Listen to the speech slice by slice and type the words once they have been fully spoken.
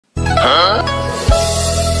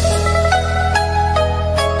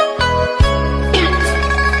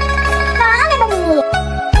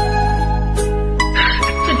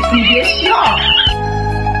你别笑！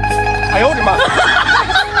哎呦我的妈！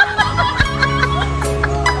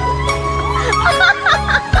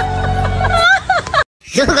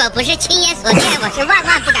如果不是亲眼所见，我是万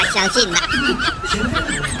万不敢相信的。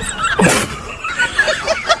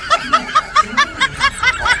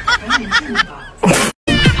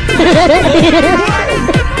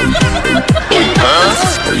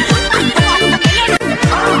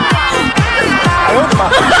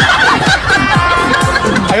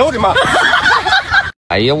哎呦我的妈！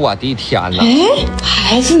哎呀，我的天哪！哎，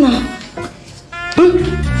孩子呢？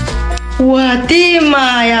我的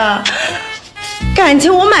妈呀！感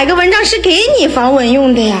情我买个蚊帐是给你防蚊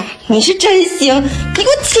用的呀！你是真行，你给我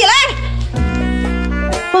起来！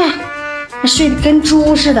哇，睡得跟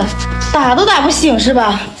猪似的，打都打不醒是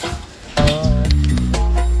吧？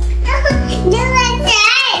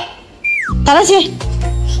打得起！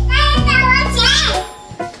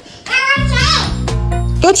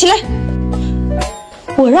给我起来！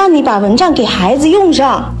我让你把蚊帐给孩子用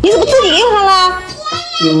上，你怎么自己用上了？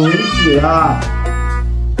有蚊子啊！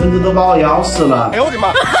蚊子都把我咬死了！哎呦我的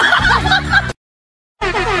妈！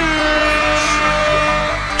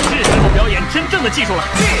是时候表演真正的技术了！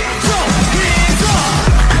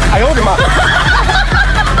哎呦我的妈！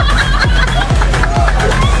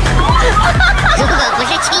如果不是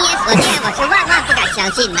亲眼所见，我是万万不敢相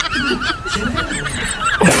信的。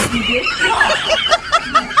你别笑！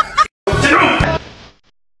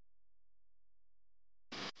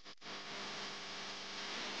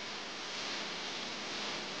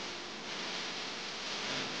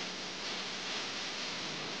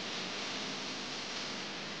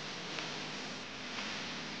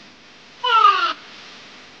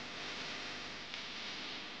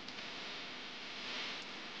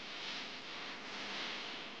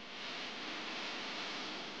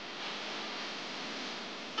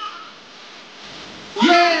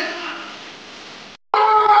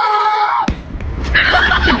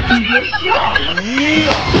你别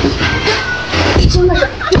笑！你真的是，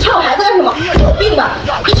你踹我孩子干什么？你有病吧？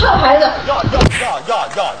你踹我孩子！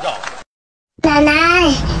奶奶，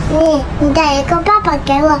你的一个爸爸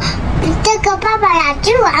给我，这个爸爸呀，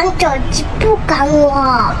就玩手机不管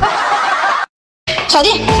我。小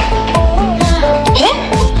弟，哎，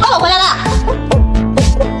爸爸回来了。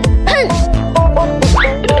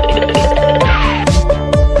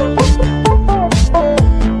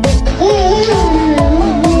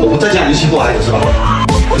在家你就欺负我孩子是吧？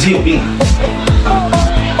你是有病啊！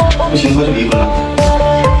不行的话就离婚了。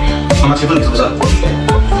妈妈欺负你是不是？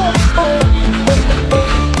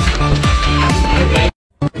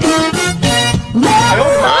哎呦我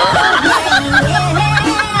的妈！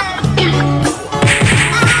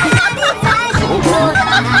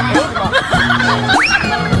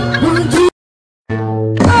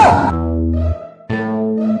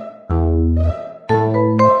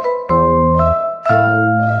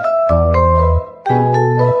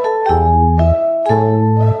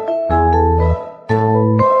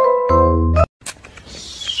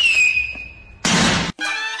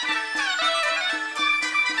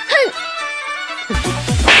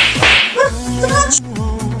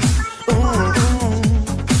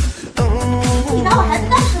你打我孩子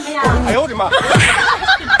干什么呀？哎呦我的妈！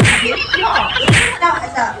别笑！打我孩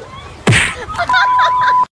子！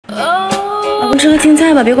老公吃个青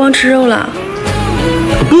菜吧，别光吃肉了。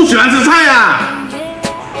我不喜欢吃菜呀！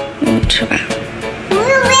吃吧。不要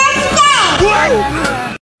吃菜！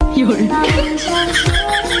有人。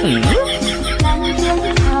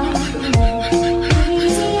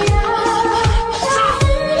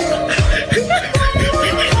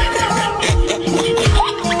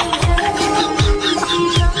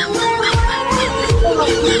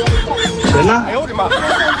钱呢？哎呦我的妈！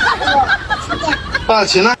爸的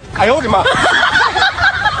钱呢？哎呦我的妈！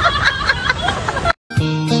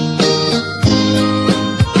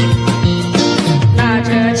拿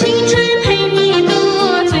着青春陪你度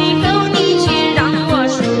过，最后你却让我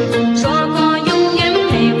输。说过永远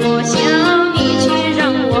陪我笑，你却让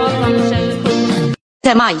我放声哭。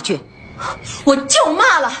再骂一句，我就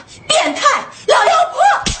骂了，变态，老妖婆！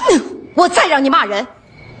我再让你骂人，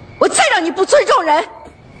我再让你不尊重人。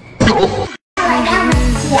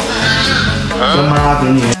叫妈妈给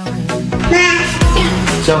你。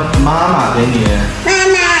叫妈妈给你。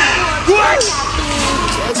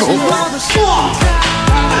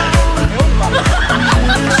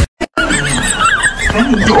赶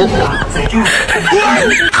紧走吧，在这儿。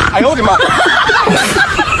哎呦我的妈！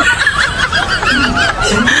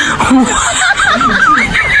行。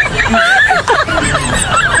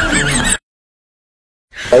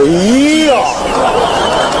哎呀！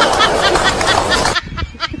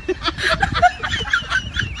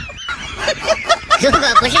如果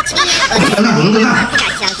不是亲眼所见，等等，不能不敢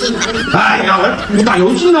相信的。哎呀，我打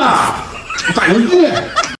游戏呢，我打游戏。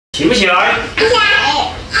起不起来？不想，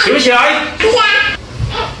起不起来？不想，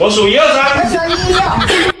我数1、2、3。我数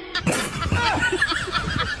16。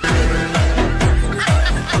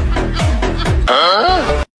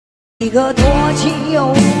一个多情又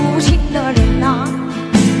无情的人呐，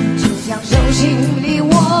就像手心里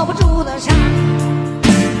握不住的沙，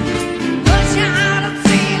喝下了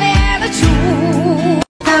最烈的酒。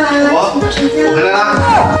我回来啦！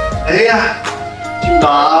哎呀，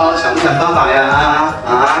宝，想不想爸爸呀？啊？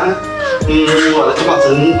我的宝宝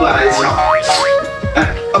真乖巧。哎，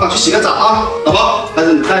爸爸去洗个澡啊，老婆，还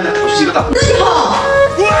是你带着我去洗个澡。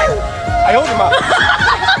哎呦我的妈！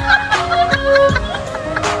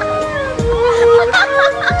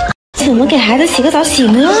怎么给孩子洗个澡洗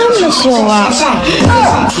那么久啊？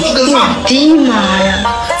我的妈呀！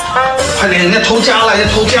快点，人家偷家了，人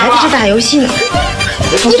家偷家了。孩子在打游戏呢，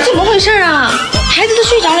你怎么回事啊？孩子都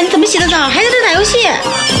睡着了，你怎么洗的澡？孩子在打游戏。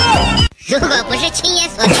如果不是亲眼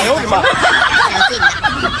所见，哎呦我的妈！不敢相信的。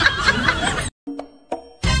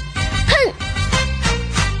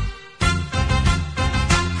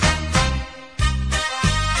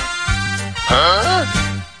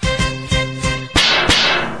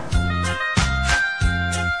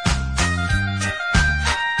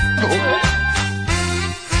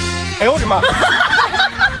哎呦我的妈！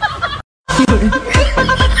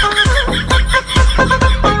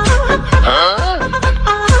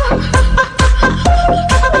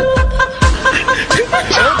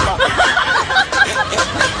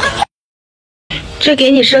这给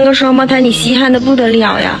你生个双胞胎，你稀罕的不得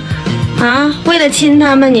了呀！啊，为了亲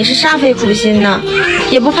他们，你是煞费苦心呢，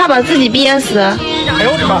也不怕把自己憋死。哎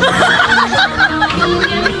呦我的妈！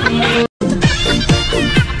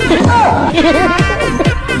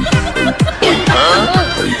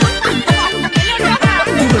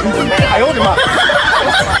哎呦我的妈！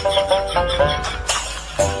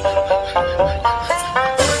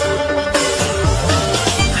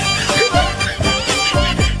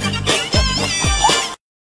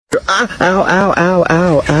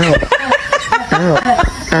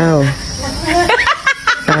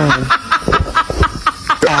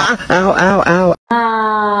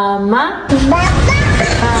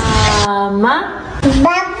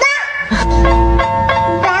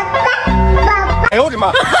哎呦我的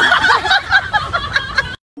妈！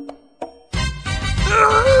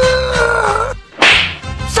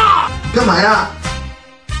干嘛呀？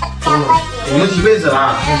我们踢被子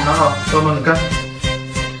了，你拿好，帮忙你看，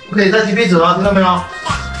不可以再踢被子了，听到没有？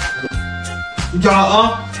睡觉了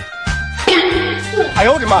啊！哎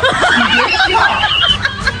呦我的妈！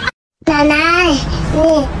奶奶，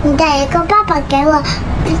你带一个爸爸给我，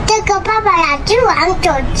这个爸爸呀，就玩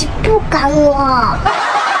手机不管我。